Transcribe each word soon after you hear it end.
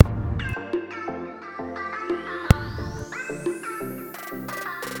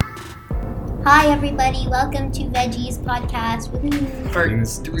Hi everybody, welcome to Veggies Podcast. Woohoo. Part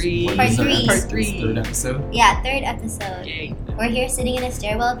 3. Part three. Part 3. Third episode. Yeah, third episode. Yay. We're here sitting in a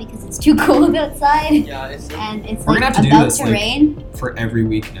stairwell because it's too cold outside. Yeah, it's And it's We're like gonna have to do about this, to like, rain. For every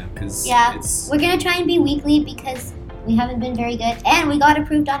week now, because Yeah. it's... We're gonna try and be weekly because we haven't been very good. And we got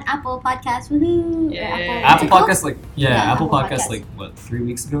approved on Apple Podcasts. Woohoo. Or Yay. Apple what's it Podcast, like, yeah, Yeah, Apple Apple Podcast, Podcast. like, what, 3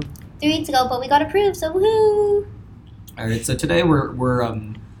 weeks ago? called? 3 weeks ago, but we got approved, so woohoo. Alright, so today we're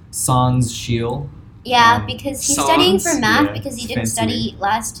Sans Shiel. Yeah, because he's studying for Sans, math yeah, because he it's didn't fancy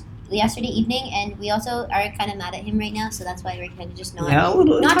study yesterday evening, and we also are kind of mad at him right now, so that's why we're kind of just not Yeah, a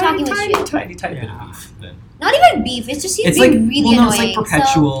little, not talking with tiny, Shiel. tiny bit Yeah. of beef. Then. Not even beef. It's just he's It's like, being really well, no, annoying. it's like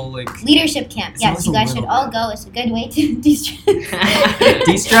perpetual, like, So, leadership camp. It's Yes, always you a guys should little all bit. go. It's a good way to de-stress.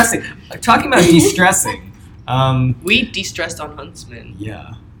 de-stressing. Talking about de-stressing, We de-stressed on Huntsman.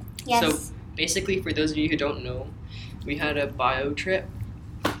 yeah. Yes. So, basically, for those of you who don't know, we had a bio trip.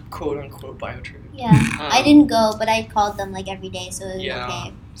 Quote-unquote bio trip. Yeah. I didn't go, but I called them like every day, so it was Yeah.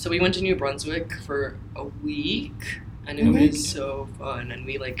 okay. So we went to New Brunswick for a week, and it Mhm. was so fun. And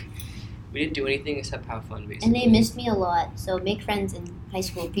we didn't do anything except have fun, basically. And they missed me a lot, so make friends in high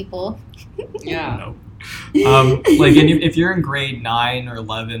school, people. Yeah. Like, if you're in grade 9 or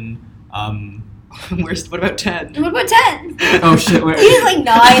 11, What about 10? What about 10? oh shit, wait. He's like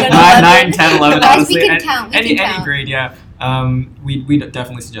 9 and 11. 9, 10, 11, Guys, honestly. we can and- count. We any can count. grade, yeah. We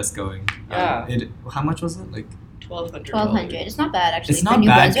definitely suggest going. Yeah. How much was it? Like, 1,200. 1,200. It's not bad, actually, It's for not New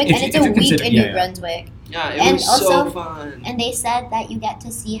bad Brunswick. if And you- it's if a you week consider- in yeah, New yeah. Brunswick. Yeah, it And was also- so fun. And they said that you get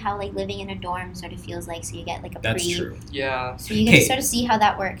to see how like living in a dorm sort of feels like, so you get like a that's pre. true. Yeah. So you get to Okay. sort of see how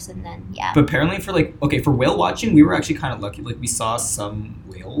that works, and then yeah. But apparently, for whale watching, we were actually kind of lucky. Like, we saw some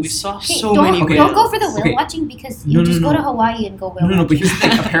whales. We saw Okay, so don't, many Okay. don't go whales. for the whale Okay. watching because you No, just no, go no. to Hawaii and go whale No, no, no. But watching. here's the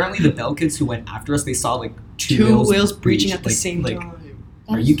thing. Apparently, the Bell kids who went after us, they saw like two Two whales, whales breaching breach, at the like- same like, time.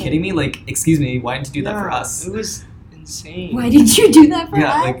 That Are is you so- kidding me? Like, excuse me, why didn't you do that for Yeah, us? It was insane. Why did you do that for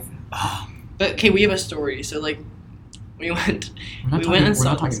Yeah, us? like, But okay, we have a story. So like, we went and we're saw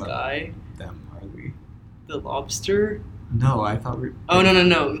not talking this about guy, them, are we? the lobster. No, I thought we. Oh no. We're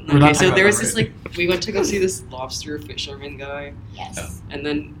Okay, not so talking there about was that, this like we went to go see this lobster fisherman guy, Yes. and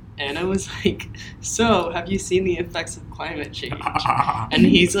then Anna was like, "So, have you seen the effects of climate change?" And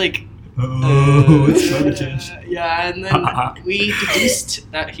he's like, oh, it's climate change. Yeah, and then we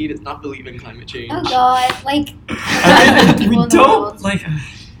deduced that he does not believe in climate change. Oh God, like And people we in the don't world. like.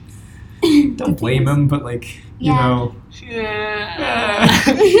 Don't blame him, but like, you Yeah. know. Yeah.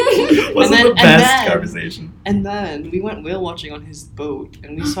 Wasn't then- the and best then- conversation. And then we went whale watching on his boat,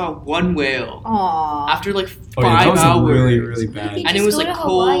 and we saw one whale Aww. after like 5 Oh yeah, that was hours. really, really bad. You And it just was go like to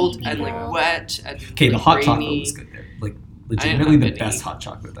Hawaii, cold and people. like wet and Okay, the like, hot rainy. chocolate was good there. Like, didn't legitimately have the any. best hot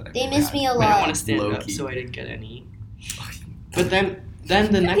chocolate that I've They ever miss had. me a I didn't want lot. to stand up, Low-key. so I didn't get any. But then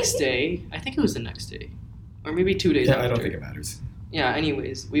the next day, I think it was the next day, or maybe 2 days Yeah, after. I don't think it matters. Yeah.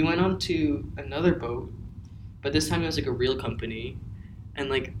 Anyways, we went on to another boat, but this time it was like a real company, and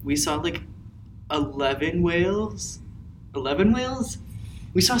like we saw like 11 whales. 11 whales.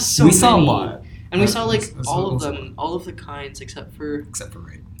 We saw so we many. saw a lot, And we saw like That's all of awesome. them, all of the kinds except for except for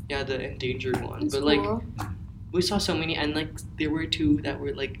Ray. the endangered one. That's But like cool. we saw so many, and like there were two that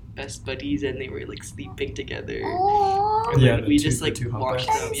were like best buddies, and they were like sleeping together. Aww. And Yeah, like, the we two- just the like two watched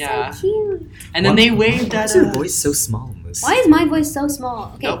humpbacks. them, That is yeah. so cute. And then they waved Why at is your us. voice so small in this? Why is my voice so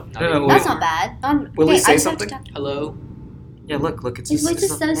small? Okay, Nope, not No, no, anymore. that's not bad. Will okay, he say I just have to something? talk- Hello. Yeah, look, it's His just. voice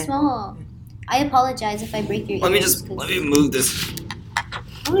is so small. I apologize if I break your ears. 'cause- move this. I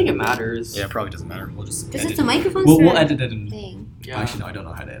don't think it matters. Yeah, it probably doesn't matter. We'll just. Is edit it the microphone? We'll edit it in. thing? Yeah. Actually, no, I don't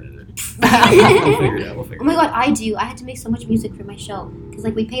know how to edit it. Oh We'll figure it out. Oh my God, I do. I had to make so much music for my show because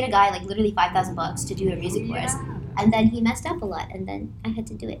like we paid a guy like literally $5,000 to do the music for us, and then he messed up a lot, and then I had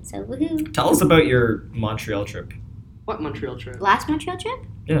to do it. So woohoo! Tell us about your Montreal trip. What Montreal trip? Last Montreal trip?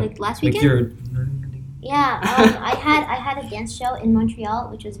 Yeah. Like last Like weekend? your. Yeah, I had a dance show in Montreal,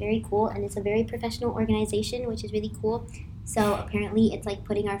 which was very cool, and it's a very professional organization, which is really cool. So apparently, it's like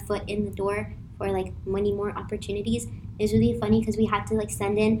putting our foot in the door for like many more opportunities. It's really funny because we had to like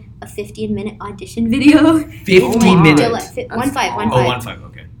send in a 15-minute audition video. 15 minutes. One five. Oh, 1-5.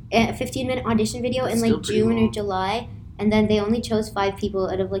 Okay. A 15-minute audition video in That's like still pretty June or long. July, and then they only chose 5 people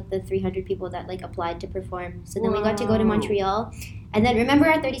out of like the 300 people that like applied to perform. So then we got to go to Wow. Montreal, and then remember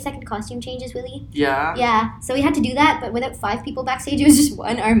our 30-second costume changes, Willie? Yeah. Yeah, so we had to do that, but without 5 people backstage, it was just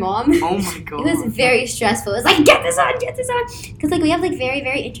one, our mom. Oh my god. It was very stressful. It was like, get this on. Because, like, we have, like, very,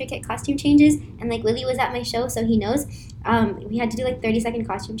 very intricate costume changes. And, like, Willie was at my show, so he knows. We had to do, like, 30-second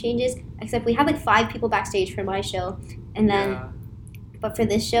costume changes. Except we had, like, 5 people backstage for my show. And then, Yeah. but for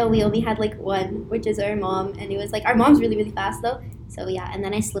this show, we only had, like, 1, which is our mom. And it was, like, our mom's really, really fast, though. So yeah, and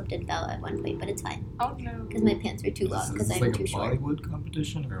then I slipped and fell at one point, but it's fine Oh no. because my pants were too long Is because this I'm like too a short. Bollywood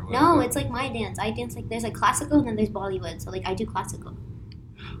competition or what? No, it's like my dance. I dance like there's like classical and then there's Bollywood. So like I do classical.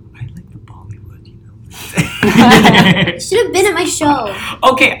 I like the Bollywood, you know. Should have been at my show.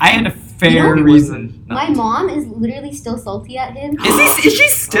 Okay, I had a fair No, it reason. My mom is literally still salty at him. Is she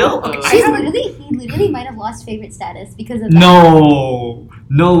still? Uh-oh. Okay, He literally might have lost favorite status because of that.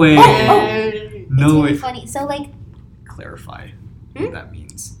 no way. Oh. Yay. It's No really way. funny. So like Clarify Hmm? what that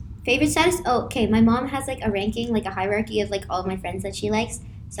means. favorite status. Oh, okay. My mom has like a ranking, like a hierarchy of like all of my friends that she likes.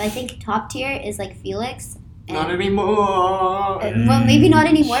 So I think top tier is like Felix. Not anymore. Well, maybe not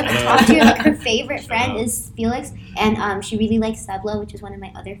anymore, but Shut top up. tier, like her favorite Shut friend up. is Felix, and she really likes Sebla, which is one of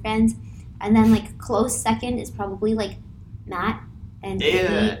my other friends. And then like close second is probably like Matt and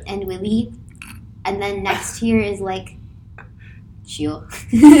Yeah. Vicky and Willie, and then next tier is like Shio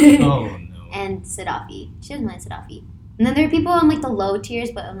Oh no. and Sadafi. She doesn't mind Sadafi. And then there are people on like the low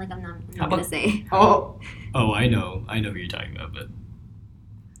tiers, but I'm How not about- gonna say. Oh. Oh, I know who you're talking about, but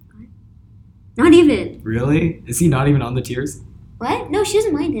Not even. really? Is he not even on the tiers? What? No, she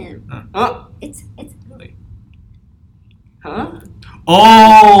doesn't mind him. Oh. It's Huh?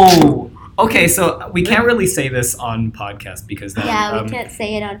 Oh! Okay, so we can't really say this on podcast because that, yeah, we can't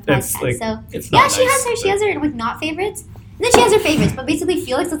say it on that's, podcast. like, So it's yeah, not she nice, has her. She but- has her like not favorites. And then she has her favorites, but basically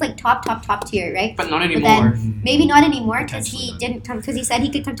Felix is like top tier, right? But not then- anymore. Maybe not anymore because Potentially he not. didn't come because he said he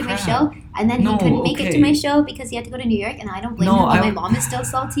could come to my Crap. show, and then No, he couldn't make it to okay. my show because he had to go to New York, and I don't blame No, him. But I- my mom is still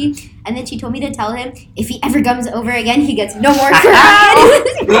salty, and then she told me to tell him if he ever comes over again, he gets no more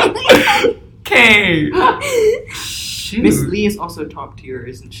credit. Okay. Shoot. Miss Lee is also top tier,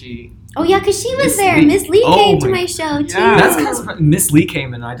 isn't she? Oh yeah, because she was Miss there. Lee. Miss Lee Oh came to my- my show too. Yeah. That's because Miss Lee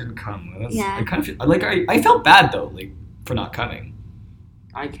came and I didn't come. That's, Yeah. I kind of feel, like I felt bad though, like for not coming.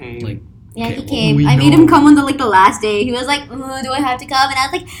 I came. Like- Yeah, Okay, he well, came. we I made know- him come on the last day. He was like, "Do I have to come?" And I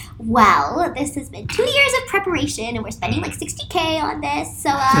was like, "Well, this has been 2 years of preparation, and we're spending like $60K on this." So,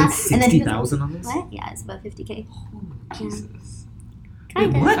 That's and then he was like, 60,000 on this. "What? Yeah, it's about $50K. Jesus.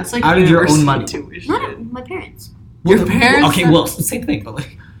 Kinda. What? That's like Out of your own university money. tuition. Not my parents. Your parents? Okay, well, same thing, but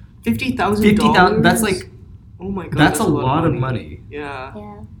like $50,000. 50,000. That's like Oh my god. that's a lot of money. Yeah.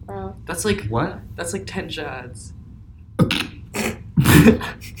 Yeah. Well, That's like What? 10 shads.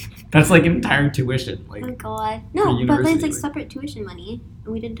 That's like entire tuition. oh Like my god. For No, but it's university, like like- separate tuition money,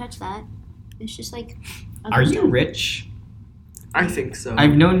 and we didn't touch that. It's just like. other are you stuff. rich? I think so.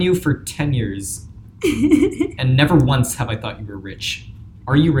 I've known you for 10 years and never once have I thought you were rich.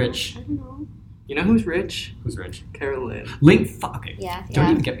 Are you rich? I don't know. You know who's rich? Who's rich? Carolyn. Link okay. Yeah. Don't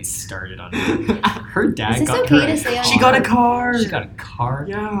Yeah. even get me started on her. Her dad Is this got okay her to a say on- She got a car. She got a car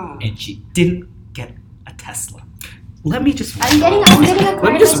Yeah. and she didn't get a Tesla. Let me just I'm getting a car.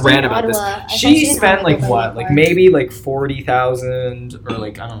 Let me just next rant in about this. Ottawa. If I She stay in spent Ottawa, like I'll what? get a Like car. maybe like $40,000 or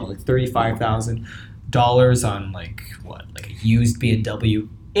like I don't know, like $35,000 on like what? Like a used BMW.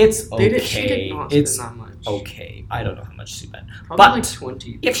 It's okay. She did not spend It's that much. okay. I don't know how much she spent. Probably But like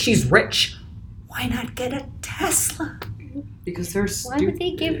 20. if she's rich, why not get a Tesla? Because they're Why stupid. would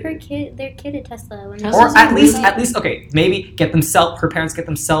they give their kid a Tesla? When Teslas Or are at least, really- okay, maybe her parents get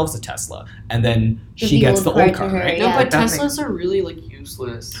themselves a Tesla, and then Give she the gets old the car old to car, her, right? No, yeah. but That Teslas are really like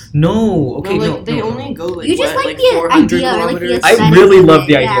useless. No, okay, no, no, like, they no, only go like You just what, like the 400 idea or, like, the kilometers. I aesthetic really of love it,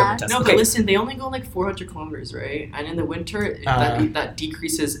 the idea yeah. of a Tesla. No, but Okay, listen, they only go like 400 kilometers, right? And in the winter, that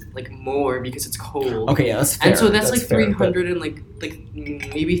decreases like more because it's cold. okay, yeah, that's fair. And so that's like fair, but- 300 and like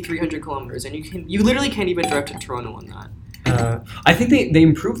maybe 300 kilometers, and you literally can't even drive to Toronto on that. I think they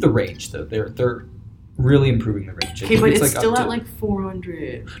improved the range though. They're really improving the range. I Okay, think but it's like still up at to- like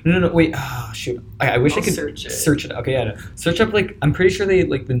 400. no wait. Oh, shoot. I wish I I'll could search it. search it. Okay, yeah. No. Search up like I'm pretty sure they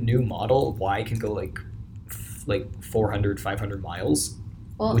like the new model of Y can go like 400, 500 miles,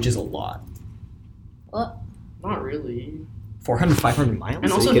 Well, which is a lot. Not really. 400, 500 miles.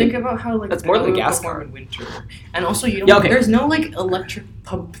 And Are also you kidding? think about how like That's more than a they gas perform car. in winter. And also you don't. Yeah, okay. There's no like electric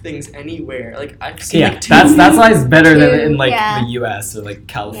pump things anywhere. Like I've seen Yeah, like two. that's why it's better than in like Yeah. the U.S. or like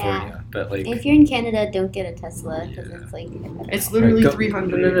California. But like if you're in Canada, don't get a Tesla because Yeah. it's like. It's literally Go-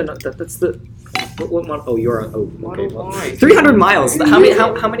 300. No. That's the what model? Oh, you're on. Oh, okay. Model Well, Y. 300 miles. How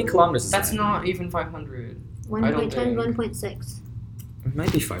many kilometers? Is That's that? not even 500. 1.10, think. 1.6. It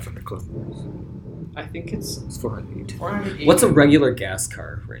might be 500 kilometers. I think it's It's 480. 480. What's a regular gas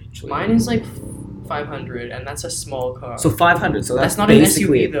car range? Like? Mine is like 500, and that's a small car. So 500. So that's That's not an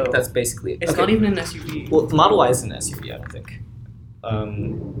basically SUV though. That's basically it. It's Okay. not even an SUV. Well, the Model Y is an SUV. I don't think.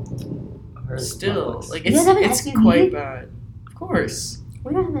 Where's the Still, Model Y? like You it's guys have an it's SUV? quite bad. Of course.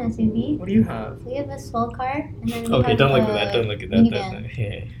 We don't have an SUV. What do you have? We have a small car, and then we Okay, have don't look a at that. Don't look at that. minivan.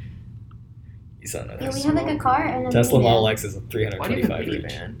 Yeah. You saw that. Yeah, we have like a car and a Tesla minivan. Model X is a Why do you have a 325 range.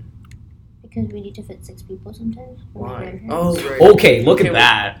 minivan? Because we need to fit 6 people sometimes. Why? Oh, right. Okay, look Okay, at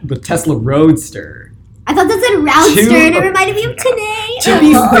that. The Tesla Roadster. I thought that said Roundster Two- and it reminded me of today.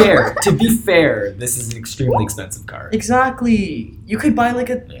 To be fair, this is an extremely expensive car. Exactly. You could buy like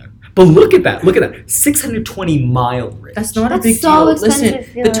a. But look at that. 620 mile range. That's not a That's big so deal. expensive, Listen, I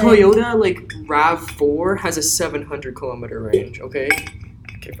feel the like. Toyota like Rav4 has a 700 kilometer range. Okay.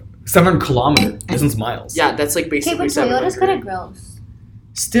 700 kilometers. This one's miles. Yeah, that's like Okay, basically but Toyota's 700. kind of gross.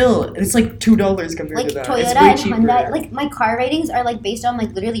 Still, it's like $2 compared Like to that. Toyota It's way and cheaper. Hyundai, like my car ratings are like based on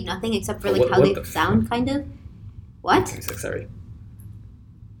like literally nothing except for like What- how what they the sound, kind of. What? 26, sorry.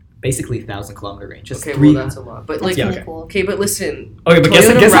 Basically 1,000-kilometer range. Just Okay, three. well that's a lot. But That's like, Yeah, really okay. cool. okay, but listen. Okay, but guess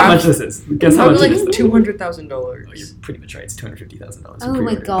Toyota how Rav- much this is. Guess how much Probably it like is. $200,000. Oh, you're pretty much right. It's $250,000. Oh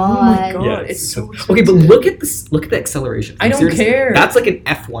my god. Oh my god, Yeah, it's so okay, but expensive. look at this. Look at the acceleration. I don't Seriously, care. That's like an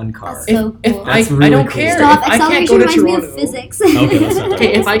F1 car. That's so If cool. That's I really don't cool. care. Stop, If I can't acceleration go to reminds me of Toronto. physics. Okay, let's not talk Okay,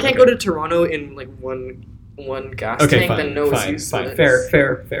 about if I can't go to Toronto in like one gas Okay, tank, fine, then no, it's fine, useless.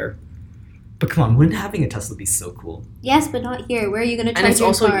 fine. Fair. But come on, wouldn't having a Tesla be so cool? Yes, but not here. Where are you gonna charge And it's your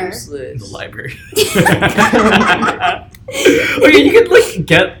also car? In useless. the library. Okay, you could like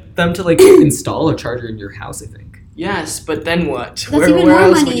get them to like install a charger in your house, I think. Yes, but then what? That's where even where more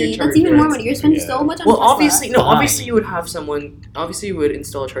else would money. you charge That's even it? more money. You're spending Yeah. so much on Well, Tesla. obviously, Fine. you would have someone. Obviously, you would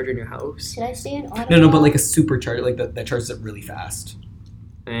install a charger in your house. Should I stay in Ottawa? No, but like a supercharger, like that charges it really fast.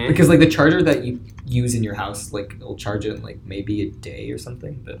 Eh? Because like the charger that you use in your house, like it'll charge it in like maybe a day or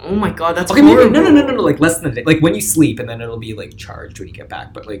something. But Oh my god, that's okay, maybe horrible. no, like less than a day. Like when you sleep, and then it'll be like charged when you get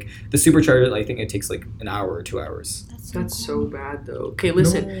back. But like the supercharger, I think it takes like an hour or 2 hours. That's so bad though. Okay,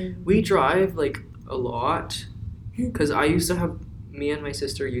 listen, we drive like a lot because I used to have me and my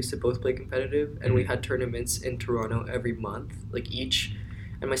sister used to both play competitive, and we had tournaments in Toronto every month, like each.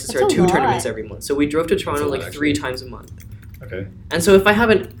 And my sister That's had a 2 lot. tournaments every month, so we drove to Toronto lot, like 3 actually. times a month. Okay. And so if I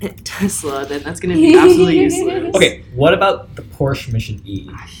have a Tesla, then that's gonna be absolutely useless. Okay. What about the Porsche Mission E?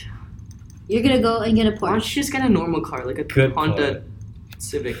 You're gonna go and get a Why don't Porsche. you just get a normal car, like a Good Honda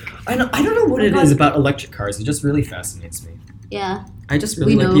Civic? I don't know what it is about electric cars. It just really fascinates me. Yeah, I just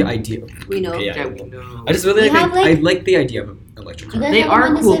really We like know. the idea. we know. Okay, Yeah, I we know. know. I just really We like, have, I like- like the idea of an electric You car. guys They have a are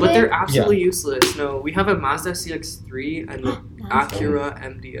Honda cool, but they're Civic? absolutely useless. No, we have a Mazda CX-3 and the Acura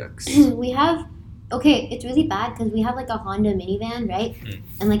MDX. We have. Okay, it's really bad because we have like a Honda minivan, right?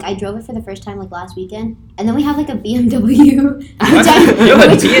 And like I drove it for the first time like last weekend, and then we have like a BMW. which I- You have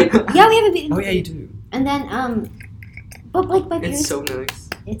a which- BMW? Yeah, we have a BMW. Oh yeah, you do. And then but like my parents, It's so nice.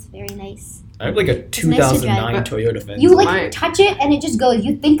 it's very nice. I have like a It's nice to 2009 drive. Toyota Venza. You like My- touch it and it just goes.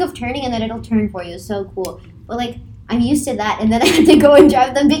 You think of turning and then it'll turn for you. It's so cool. But like I'm used to that, and then I had to go and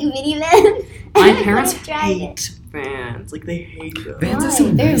drive the big minivan. My And I parents couldn't drive it. hate vans. Like, they hate them. Vans are Why? so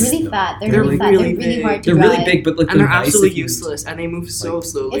They're nice, really though. fat. They're They're really fat. really They're really big. hard to They're drive. really big, but like And they're nice absolutely if you- useless, and they move so like-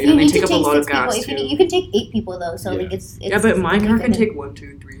 slowly, If you and they need take to up a take lot of 6 people, gas, if too. you can take 8 people though. So Yeah. like it's Yeah, but my car can significant. take 1,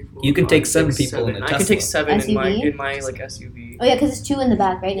 2, 3, 4. You can 5, take 7 6, people in a 7. I can take Tesla. 7 in SUV? my like SUV. Oh yeah, because it's 2 in the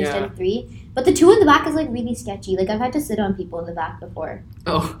back, right, instead Yeah. of 3. But the 2 in the back is like really sketchy. Like I've had to sit on people in the back before.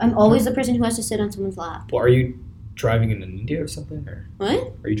 Oh, I'm always the person who has to sit on someone's lap. Well, are you driving in India or something? Or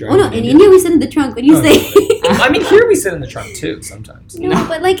What? are you Oh driving? no, in India we sit in the trunk. What do you Oh, say? I mean, here we sit in the trunk too sometimes. No, No.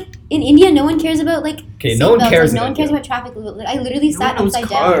 but like in India, no one cares about like. Okay, no one seatbelts. cares Like, no in one cares India. about traffic. Like, I literally No sat one owns upside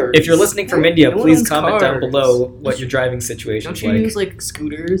cars. down. If you're listening from India, No one please owns comment down cars. below what your driving situation don't is you like. use like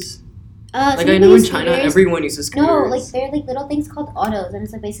scooters? Some Like, I people know in use China, scooters. everyone uses scooters. No, like they're like little things called autos, and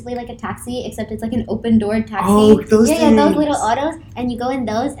it's like basically like a taxi, except it's like an open door taxi. Oh, those yeah, those things. little autos, and you go in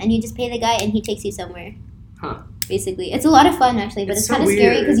those, and you just pay the guy, and he takes you somewhere. Huh. Basically, it's a lot of fun actually, but It's it's so kind of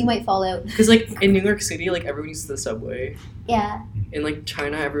scary weird. because you might fall out. Because like in New York City, like everyone uses the subway. Yeah, In like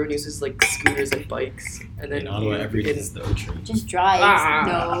China, everyone uses like scooters and bikes. And then In Ottawa, every day in- is the ocean. just drives. Ah,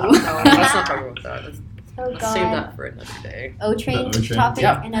 No. no, let's not talk about that. Oh Let's god. save that for another day. O-train The O-train? topic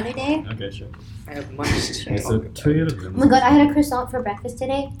Yeah. another day. Okay, sure. I have much to Okay, talk so about. Toyota Oh my god, I had a croissant for breakfast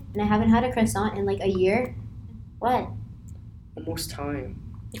today, and I haven't had a croissant in like a year. What? Almost time.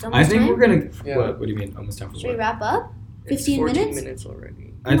 It's I almost think time? we're gonna. Yeah. What do you mean? Almost time for Should we what? wrap up? It's 15 14 minutes? minutes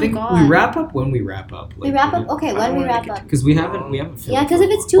already. I my think God. we wrap up when we wrap up. We wrap up. Okay, I when don't we wanna wrap make it up. Because we haven't. Yeah, because if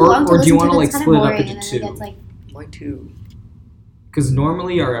it's too or, long to or do you listen want to, like it's kind split of it up boring, into and then two? it gets like Why two? Because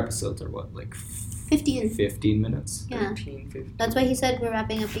normally our episodes are what, like 15. 15 minutes. Yeah. 13, 15. That's why he said we're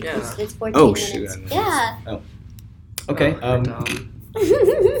wrapping up because it's 14 Oh, minutes. shoot, I missed. Yeah. Okay. Oh,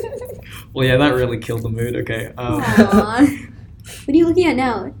 Well, yeah, that really killed the mood. Okay. Aww. What are you looking at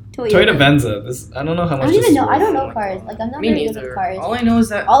now? Toyota Venza. This I don't know how much. I don't this even know. is I don't worth. know cars. Like I'm not Me very good neither. with cars. All I know is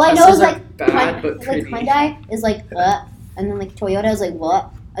that All I know Teslas is are like bad but like pretty. Hyundai is like what, and then like Toyota is like what,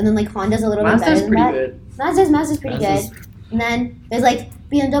 and then like Honda's a little bit better Mazda's than pretty that. good. Mazda's pretty Mazda's- good. And then there's like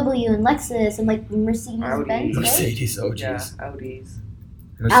BMW and Lexus and like Mercedes Audi. Benz, right? Mercedes, oh Yeah, jeez. Audis.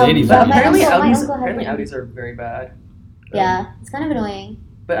 Mercedes. But But my apparently uncle- my Audis, uncle had apparently one. Audis are very bad. Yeah, it's kind of annoying.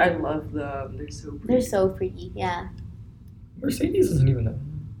 But I love them. They're so pretty. They're so pretty, yeah. Mercedes isn't even that.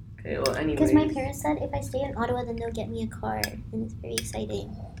 Okay, well, anyways. Because my parents said if I stay in Ottawa, then they'll get me a car, and it's very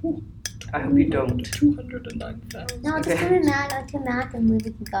exciting. I hope you don't. 209,000. No, I'll just Okay. come to Mac and live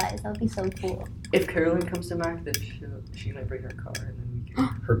with you guys. That would be so cool. If Caroline comes to Mac, then she might bring her car and then we can.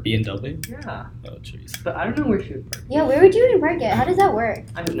 Her BMW? Yeah. Oh jeez. But I don't know where she would park. Yeah, where would you even park it? How does that work?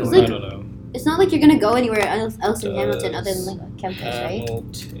 I have no It's I idea. don't know. It's not like you're gonna go anywhere else in Hamilton other than like a campus, right?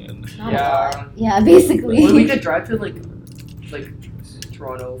 Hamilton. Not Yeah. a lot. Yeah, basically. Or we could drive to like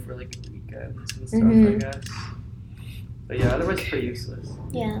Toronto for like weekends and stuff, Mhm. I guess. But yeah, otherwise it's pretty useless.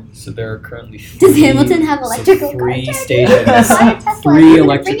 Yeah. So there are currently Does Hamilton have electrical car three chargers? stations. Buy a Tesla. Three Bring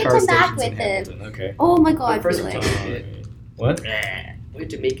electric it car to Mac stations with in him. Hamilton. Okay. Oh my god, But first really? we take it. What? We have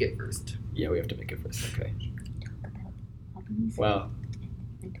to make it first. Yeah, we have to make it first. Okay. Hobbies. Wow.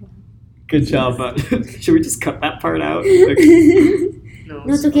 Mental Good job. Should we just cut that part out? health. No,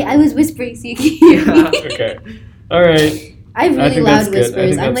 No, it's okay. I was whispering so you can hear Yeah. me. Okay. All right. I have I really think loud that's good. I whispers. think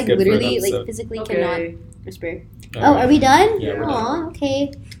I'm that's like good for an literally like episode. physically cannot Okay. whisper. All Oh, right. are we done? Yeah, we're Aw,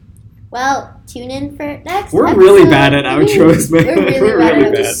 okay. Well, tune in for next. We're really episode. bad at outros, man. We're really bad at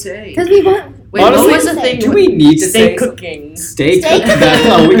What to outros. say? Because we won't. Wait, Honestly, what was the thing? Do we need to to say say cooking? Stay Stay cooking? cooking.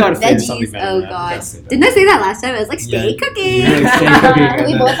 No, we gotta say Veggies. something better. Oh than that. We god. gotta say better. Didn't I say that last time? I was like, stay Yeah. cooking. You were like, "Stay cooking," and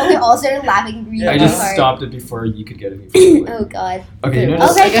we then- both all started laughing really I just hard. stopped it before you could get it. Oh god. Okay, you know,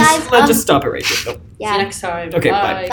 Okay, just, guys, let's just stop it right here. Nope. See you Yeah. next time. Okay, bye.